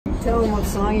Tell them what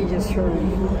song you just heard.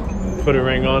 Put a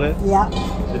ring on it? Yeah.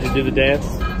 Did you do the dance?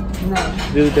 No.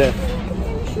 Do the dance.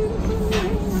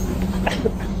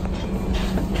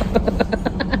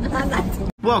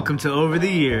 Welcome to Over the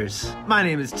Years. My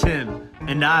name is Tim,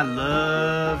 and I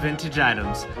love vintage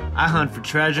items. I hunt for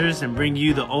treasures and bring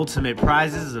you the ultimate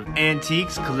prizes of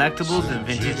antiques, collectibles, and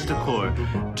vintage decor.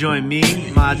 Join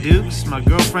me, my dukes, my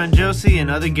girlfriend Josie,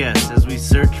 and other guests as we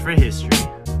search for history.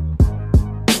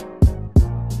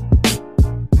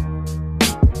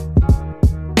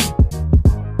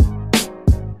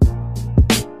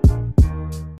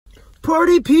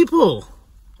 Party people!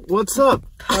 What's up?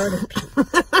 Party people.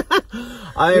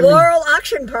 Laurel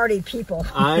auction party people.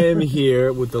 I am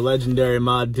here with the legendary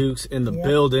Ma Dukes in the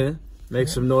building. Make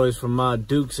some noise for Ma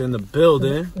Dukes in the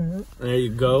building. There you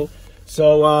go.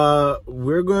 So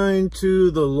we're going to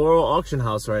the Laurel auction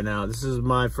house right now. This is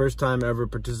my first time ever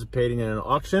participating in an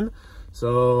auction.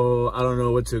 So I don't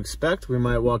know what to expect. We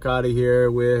might walk out of here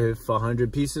with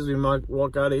 100 pieces. We might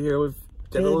walk out of here with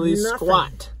definitely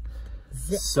squat.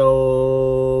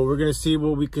 So we're gonna see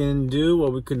what we can do,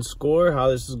 what we can score, how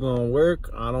this is gonna work.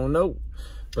 I don't know,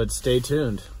 but stay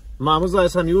tuned. Mom, when's the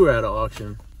last time you were at an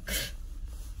auction?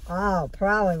 Oh,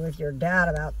 probably with your dad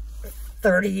about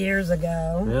 30 years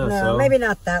ago. Yeah, no, maybe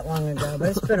not that long ago, but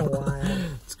it's been a while.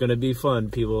 It's gonna be fun,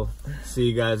 people. See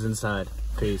you guys inside.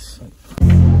 Peace.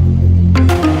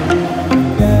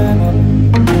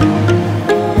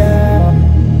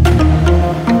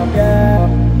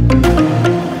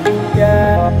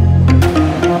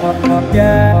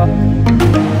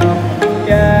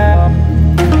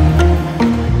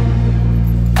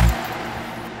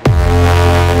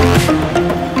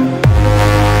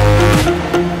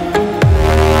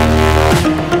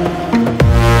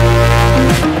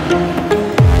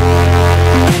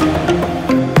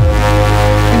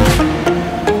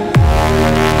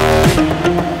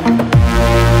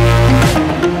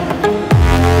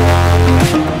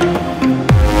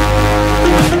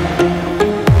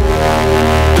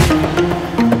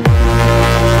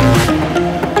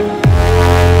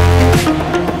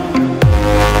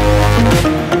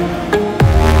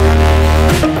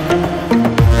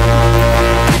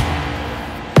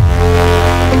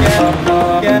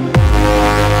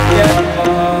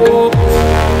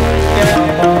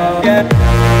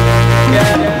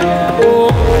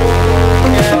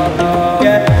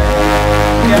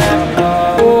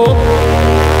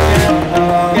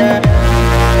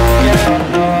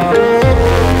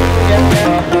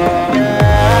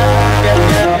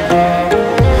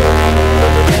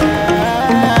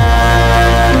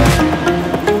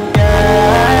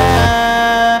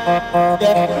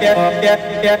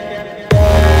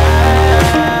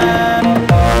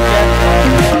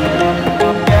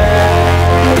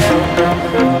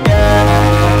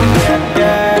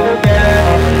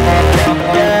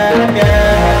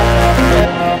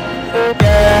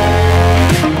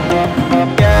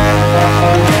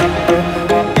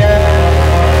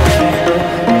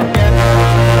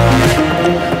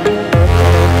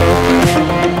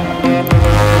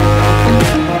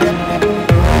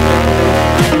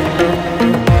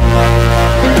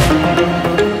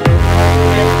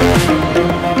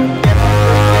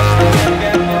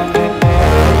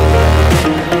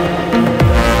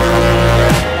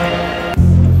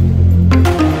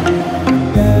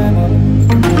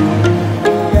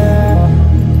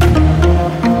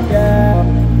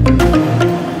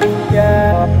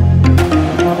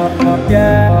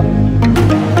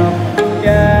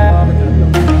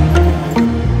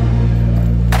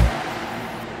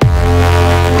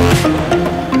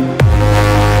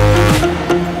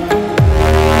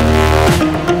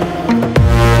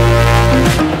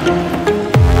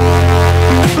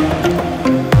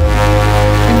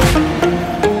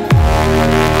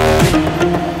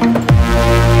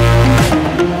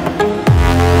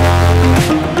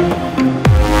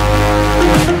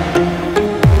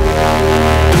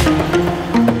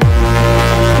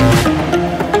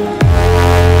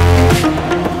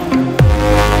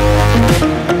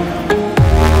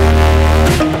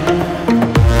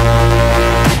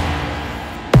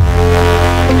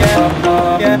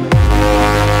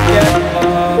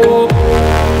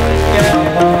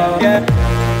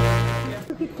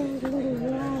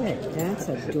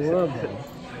 adorable.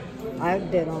 I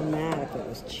would bid on that if it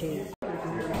was cheap.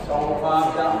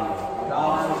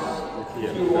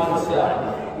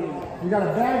 You got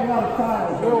a bag lot of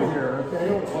tiles over here,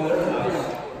 okay?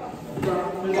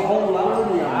 There's a whole lot of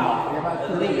them out.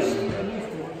 At least.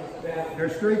 They're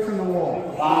straight from the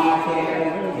wall. 5,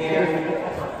 10, 15,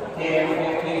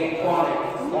 20,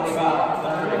 25,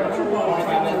 30,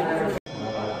 25 minutes.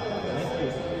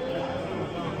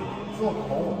 It's a little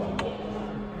cold.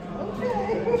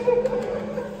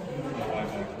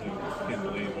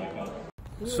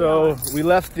 So we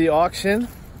left the auction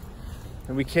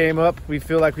and we came up. We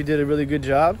feel like we did a really good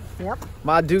job. Yep.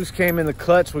 My Dukes came in the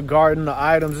clutch regarding the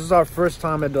items. This is our first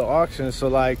time at the auction, so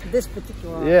like This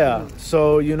particular auction. yeah.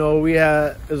 So you know,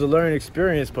 it was a learning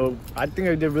experience, but I think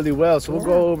I did really well. So we'll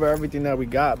go over everything that we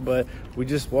got. But we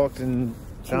just walked in,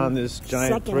 found this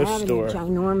giant thrift store.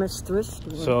 Ginormous thrift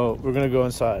store. So we're gonna go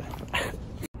inside.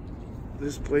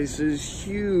 This place is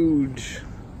huge.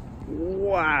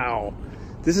 Wow.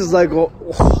 This is like a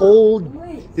whole,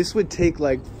 this would take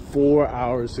like 4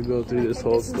 hours to go through this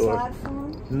whole store.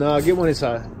 No, get one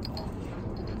inside.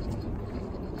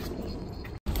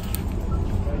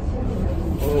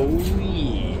 Oh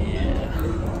yeah.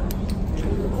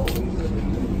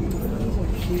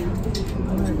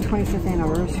 25th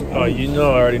anniversary. Oh, you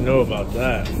know, I already know about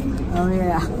that. Oh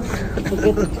yeah.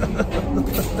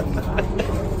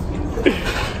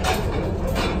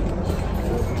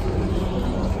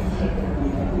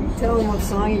 Tell them what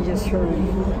song you just heard.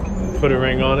 Put a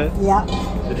ring on it? Yep.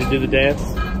 Did you do the dance?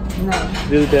 No.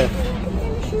 Do the dance.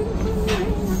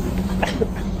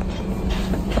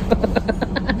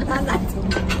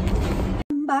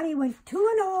 Somebody went to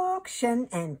an auction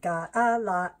and got a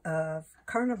lot of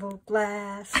Carnival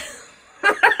glass.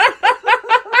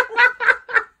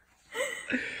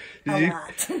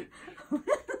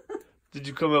 Did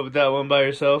you come up with that one by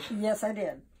yourself? Yes, I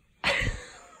did.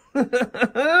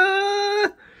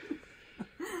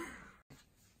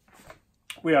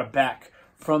 We are back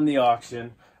from the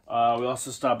auction. We also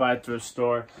stopped by a thrift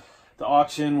store. The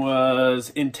auction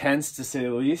was intense to say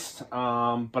the least,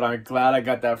 but I'm glad I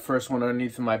got that first one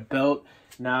underneath my belt.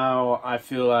 Now I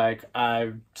feel like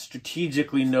I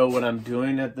strategically know what I'm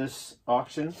doing at this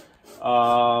auction.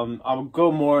 I'll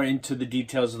go more into the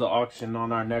details of the auction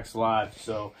on our next live,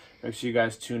 so make sure you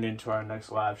guys tune into our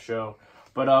next live show.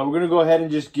 But we're going to go ahead and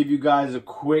just give you guys a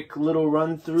quick little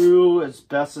run through as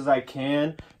best as I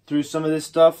can through some of this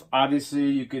stuff. Obviously,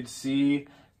 you could see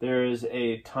there's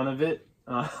a ton of it.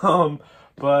 Yeah,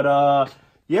 I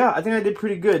think I did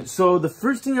pretty good. So the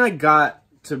first thing I got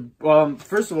to,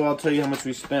 first of all, I'll tell you how much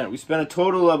we spent. We spent a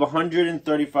total of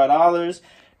 $135.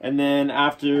 And then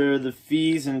after the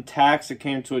fees and tax, it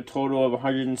came to a total of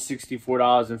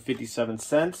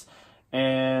 $164.57.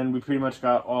 And we pretty much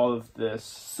got all of this.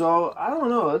 So I don't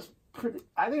know. That's pretty.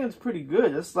 I think it's pretty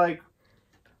good. It's like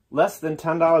less than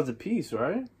 $10 a piece,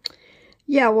 right?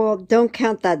 Yeah, well, don't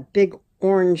count that big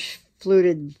orange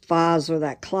fluted vase or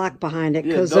that clock behind it,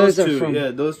 because those are from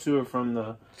those two are from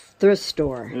the thrift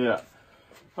store. Yeah.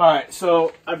 All right.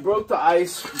 So I broke the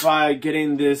ice by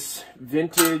getting this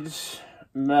vintage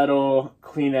metal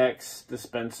Kleenex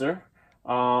dispenser.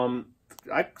 I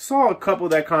saw a couple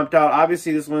that comped out.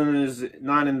 Obviously, this one is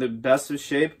not in the best of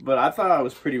shape, but I thought it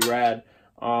was pretty rad.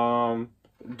 Don't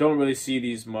really see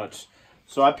these much.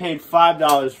 So I paid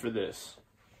 $5 for this.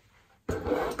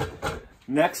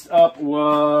 Next up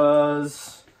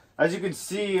was, as you can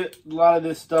see, a lot of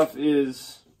this stuff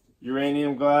is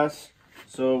uranium glass,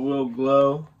 so it will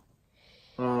glow.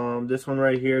 This one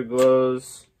right here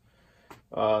glows.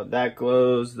 That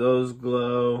glows. Those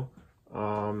glow.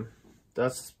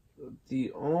 That's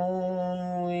the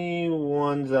only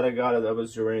ones that I got that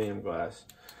was uranium glass.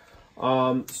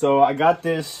 So I got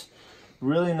this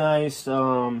really nice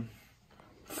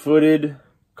footed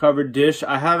covered dish.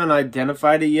 I haven't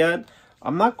identified it yet.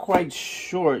 I'm not quite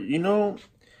sure. You know,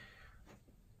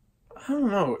 I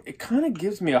don't know. It kind of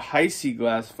gives me a Heisey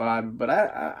glass vibe, but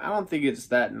I don't think it's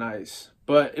that nice.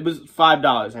 But it was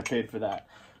 $5 I paid for that.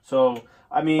 So,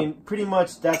 I mean, pretty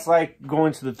much that's like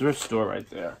going to the thrift store right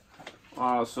there.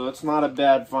 So it's not a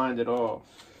bad find at all.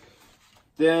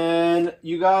 Then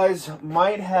you guys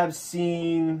might have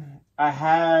seen, I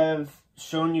have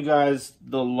shown you guys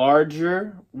the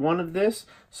larger one of this.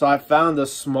 So I found a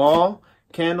small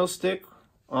candlestick.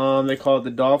 They call it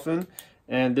the Dolphin.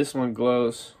 And this one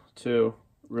glows too.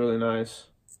 Really nice.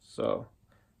 So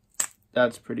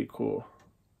that's pretty cool.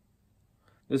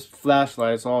 This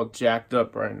flashlight is all jacked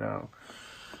up right now.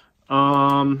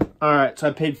 Alright, so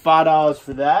I paid $5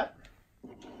 for that,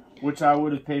 which I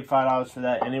would have paid $5 for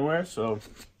that anywhere. So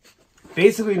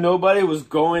basically nobody was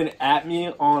going at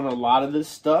me on a lot of this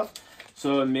stuff,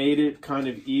 so it made it kind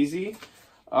of easy.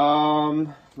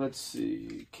 Let's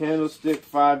see, candlestick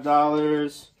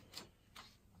 $5,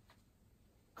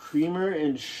 creamer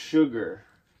and sugar.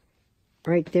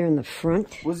 Right there in the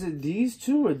front. Was it these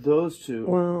two or those two?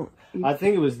 Well, I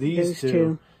think it was these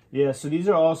two. Yeah, so these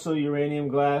are also uranium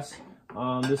glass.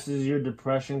 This is your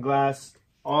depression glass.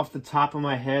 Off the top of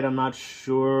my head, I'm not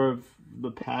sure of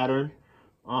the pattern.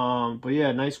 But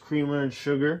yeah, nice creamer and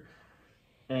sugar.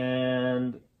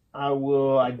 And I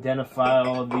will identify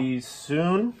all these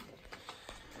soon.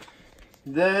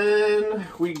 Then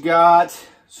we got,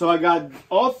 so I got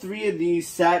all three of these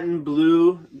satin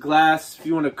blue glass, if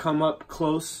you want to come up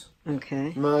close.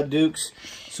 Okay. My Dukes.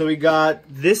 So we got,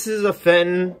 this is a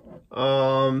Fenton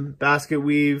basket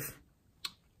weave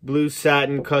blue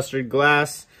satin custard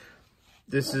glass.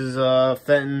 This is a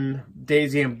Fenton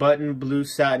daisy and button blue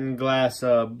satin glass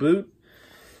boot.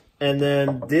 And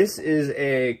then this is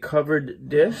a covered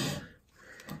dish.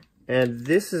 And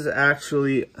this is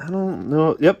actually, I don't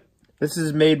know, yep. This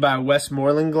is made by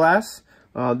Westmoreland Glass.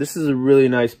 This is a really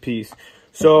nice piece.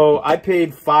 So I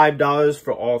paid $5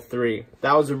 for all three.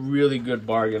 That was a really good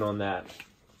bargain on that.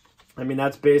 I mean,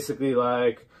 that's basically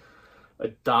like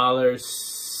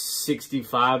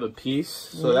 $1.65 a piece.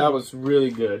 So that was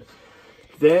really good.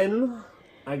 Then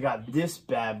I got this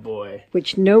bad boy.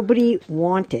 Which nobody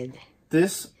wanted.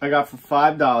 This I got for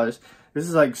 $5. This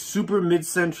is like super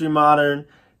mid-century modern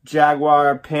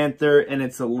Jaguar Panther, and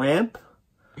it's a lamp.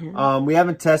 We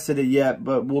haven't tested it yet,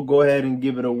 but we'll go ahead and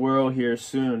give it a whirl here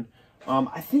soon.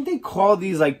 I think they call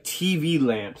these like TV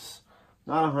lamps.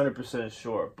 Not 100%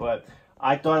 sure, but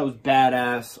I thought it was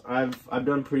badass. I've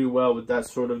done pretty well with that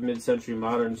sort of mid-century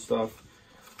modern stuff.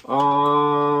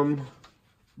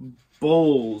 Bowls,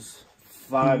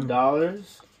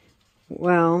 $5.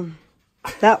 Well,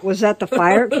 was that the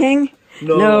Fire King?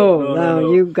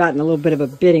 No, you've gotten a little bit of a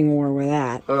bidding war with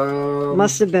that.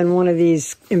 Must have been one of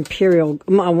these Carnival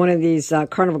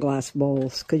glass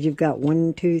bowls, because you've got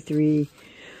 1, 2, 3,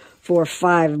 4,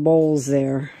 5 bowls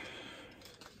there.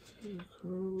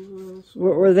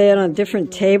 Were they on a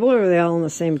different table, or were they all on the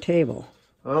same table?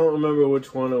 I don't remember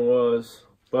which one it was,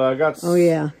 but I got. Oh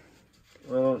yeah.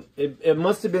 It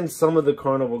must have been some of the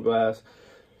Carnival glass.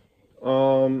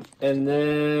 And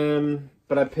then.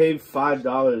 But I paid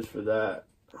 $5 for that.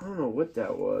 I don't know what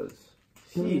that was.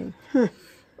 And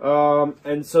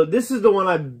so this is the one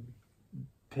I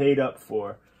paid up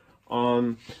for.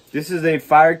 This is a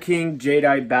Fire King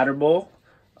Jadeite batter bowl.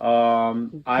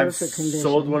 I've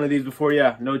sold one of these before.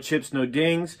 Yeah, no chips, no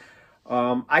dings.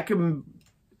 I can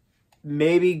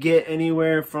maybe get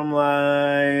anywhere from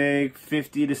like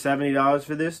 $50 to $70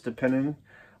 for this, depending.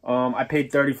 I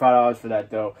paid $35 for that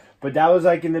though. But that was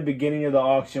like in the beginning of the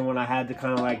auction when I had to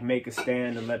kind of like make a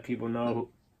stand and let people know,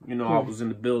 you know, I was in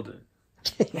the building.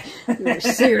 You're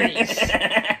serious.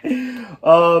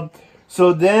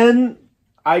 So then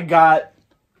I got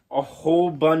a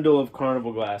whole bundle of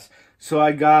Carnival glass. So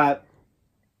I got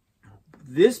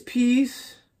this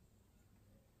piece,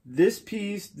 this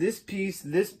piece, this piece,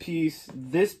 this piece,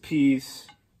 this piece,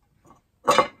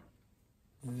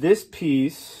 this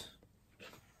piece,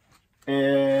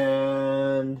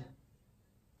 and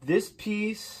this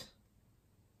piece.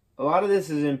 A lot of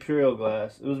this is Imperial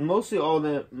glass. It was mostly all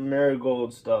the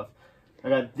marigold stuff. I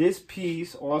got this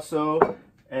piece also,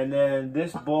 and then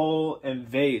this bowl and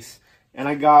vase. And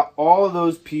I got all of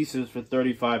those pieces for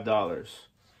 $35,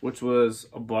 which was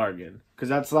a bargain. Because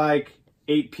that's like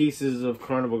 8 pieces of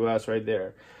Carnival glass right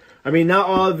there. I mean, not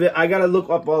all of it. I got to look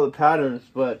up all the patterns,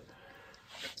 but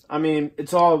I mean,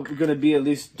 it's all going to be at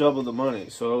least double the money.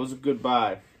 So it was a good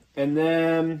buy. And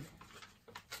then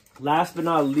last but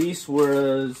not least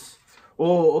was,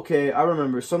 oh, okay, I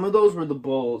remember. Some of those were the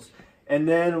bowls. And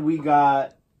then we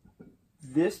got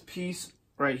this piece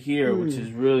right here, which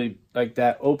is really like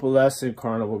that opalescent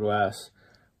Carnival glass.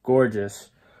 Gorgeous.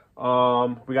 We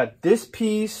got this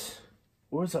piece.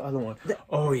 Where's the other one?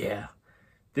 Oh, yeah.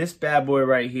 This bad boy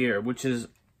right here, which is,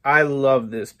 I love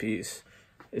this piece.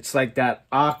 It's like that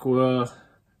aqua,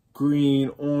 green,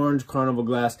 orange Carnival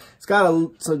glass. It's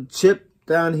got some chip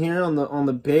down here on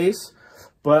the base.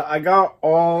 But I got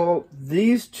all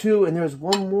these two, and there's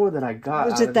one more that I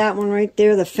got. Was it that one right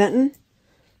there, the Fenton?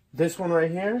 This one right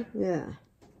here? Yeah.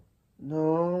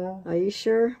 No. Are you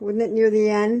sure? Wasn't it near the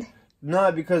end?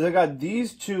 No, because I got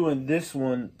these two and this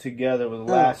one together with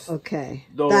the last. Okay.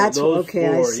 Those okay.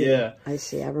 four, I see. Yeah. I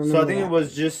see. I remember. So I think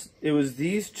it was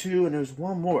these two and there's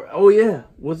one more. Oh yeah,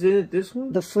 was it this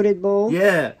one? The footed bowl.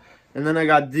 Yeah, and then I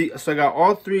got so I got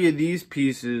all 3 of these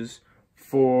pieces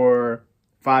for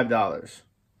 $5.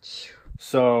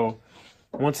 So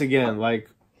once again, like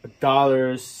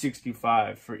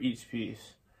 $1.65 for each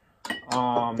piece.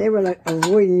 They were like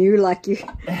avoiding you, like you.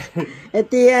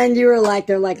 At the end, you were like,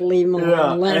 they're like, leave them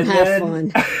alone, let them have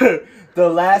fun. The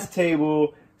last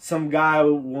table, some guy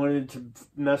wanted to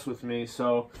mess with me,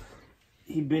 so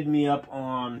he bid me up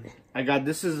on. I got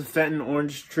this is a Fenton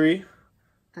orange tree.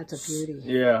 That's a beauty.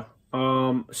 Yeah.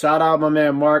 Shout out my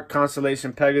man Mark,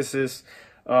 Constellation Pegasus.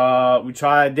 We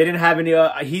tried. They didn't have any.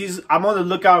 I'm on the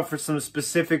lookout for some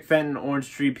specific Fenton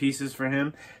orange tree pieces for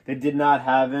him. They did not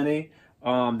have any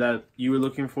that you were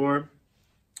looking for.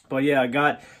 But yeah, I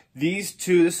got these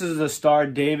two. This is a Star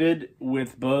David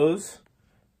with bows.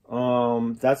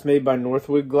 That's made by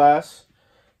Northwood Glass.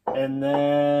 And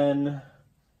then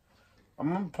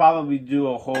I'm gonna probably do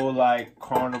a whole like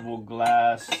Carnival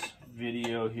glass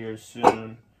video here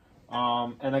soon.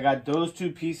 And I got those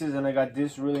two pieces, and I got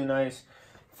this really nice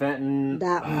Fenton.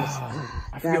 That was.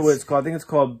 I forget what it's called. I think it's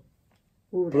called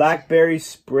Blackberry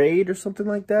Sprayed or something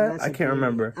like that. I can't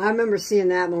remember. I remember seeing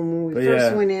that one when we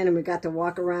first went in and we got to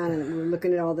walk around and we were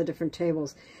looking at all the different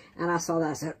tables. And I saw that.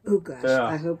 I said, oh gosh,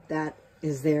 I hope that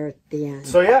is there at the end.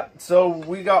 So yeah, so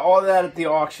we got all that at the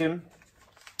auction.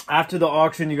 After the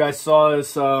auction, you guys saw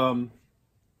us,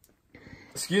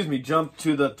 jump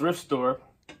to the thrift store.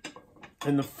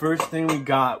 And the first thing we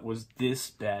got was this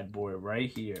bad boy right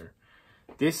here.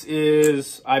 This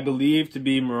is, I believe, to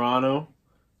be Murano.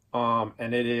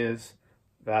 And it is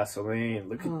Vaseline.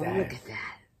 Look at that. Look at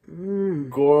that.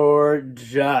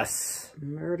 Gorgeous.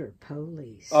 Murder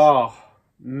police. Oh,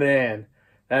 man.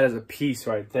 That is a piece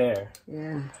right there.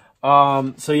 Yeah.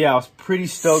 So yeah, I was pretty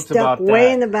stoked about that.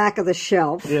 Way in the back of the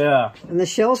shelf. Yeah. And the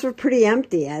shelves were pretty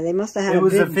empty. They must have had It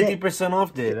was a 50%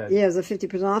 off day. Yeah, it was a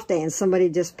 50% off day, and somebody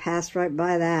just passed right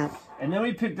by that. And then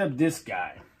we picked up this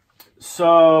guy.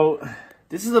 So,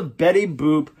 this is a Betty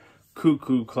Boop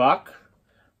cuckoo clock.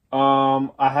 I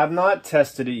have not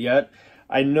tested it yet.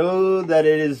 I know that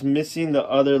it is missing the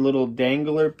other little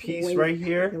dangler piece right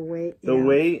here. The weight. The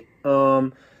weight.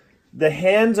 The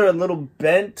hands are a little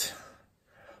bent,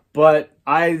 but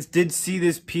I did see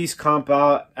this piece comp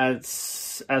out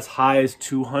as high as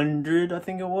 200, I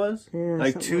think it was. Yeah,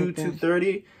 like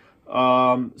 230.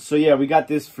 So yeah, we got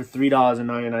this for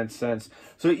 $3.99.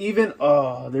 So even,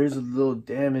 there's a little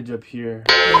damage up here.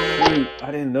 Shoot,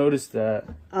 I didn't notice that.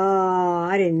 Oh,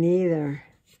 I didn't either.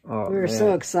 Oh, we were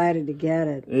so excited to get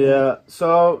it. Yeah,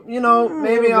 so, you know,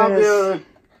 maybe I'll be able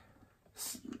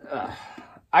to,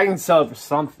 I can sell it for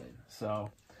something.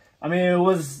 So, I mean, it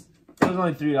was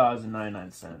only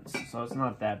 $3.99, so it's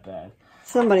not that bad.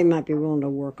 Somebody might be willing to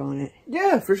work on it.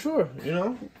 Yeah, for sure, you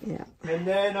know? Yeah. And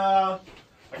then, I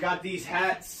got these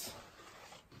hats.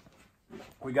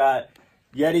 We got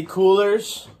Yeti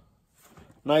coolers.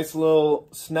 Nice little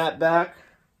snapback.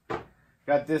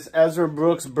 Got this Ezra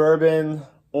Brooks Bourbon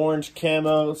orange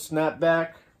camo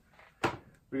snapback.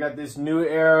 We got this New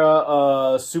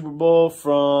Era Super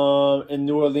Bowl in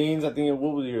New Orleans. I think,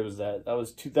 what year was that? That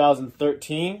was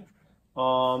 2013. It's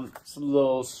a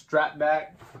little strap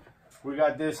back. We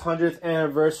got this 100th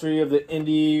anniversary of the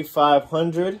Indy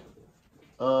 500.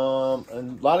 And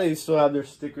a lot of these still have their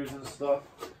stickers and stuff.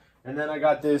 And then I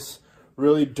got this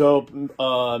really dope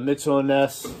Mitchell &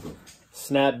 Ness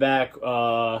snapback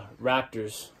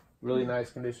Raptors. Really nice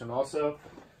condition also.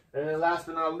 And then last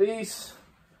but not least,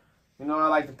 you know, I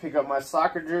like to pick up my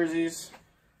soccer jerseys.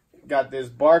 Got this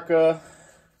Barca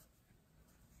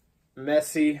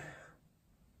Messi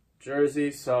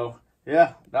jersey. So,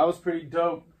 yeah, that was pretty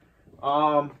dope.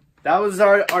 That was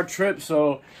our trip.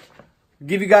 So,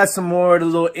 give you guys some more of the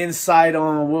little insight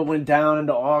on what went down in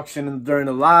the auction and during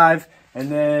the live. And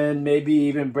then maybe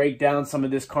even break down some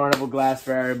of this Carnival glass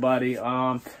for everybody.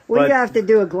 We have to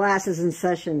do a glasses in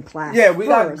session class. Yeah, we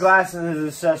got glasses in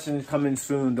session coming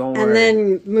soon. Don't worry. And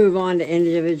then move on to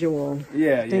individual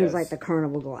things like the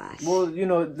Carnival glass. Well, you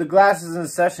know, the glasses in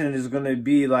session is going to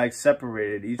be like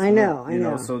separated. Each I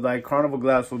know. So like Carnival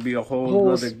glass will be a whole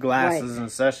other glasses in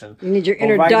session. You need your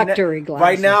introductory glasses.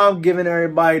 Right now, I'm giving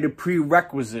everybody the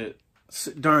prerequisite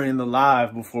during the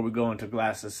live before we go into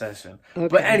glasses session. Okay.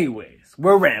 But anyways,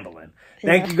 we're rambling.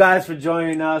 Thank you guys for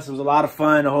joining us. It was a lot of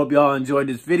fun. I hope y'all enjoyed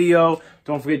this video.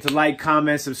 Don't forget to like,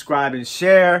 comment, subscribe, and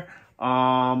share.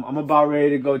 I'm about ready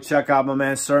to go check out my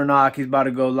man Cernock. He's about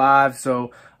to go live,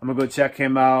 so I'm going to go check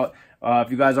him out.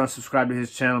 If you guys aren't subscribed to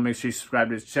his channel, make sure you subscribe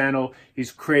to his channel.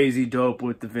 He's crazy dope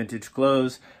with the vintage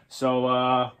clothes.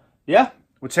 So, yeah,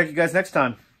 we'll check you guys next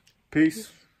time.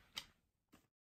 Peace.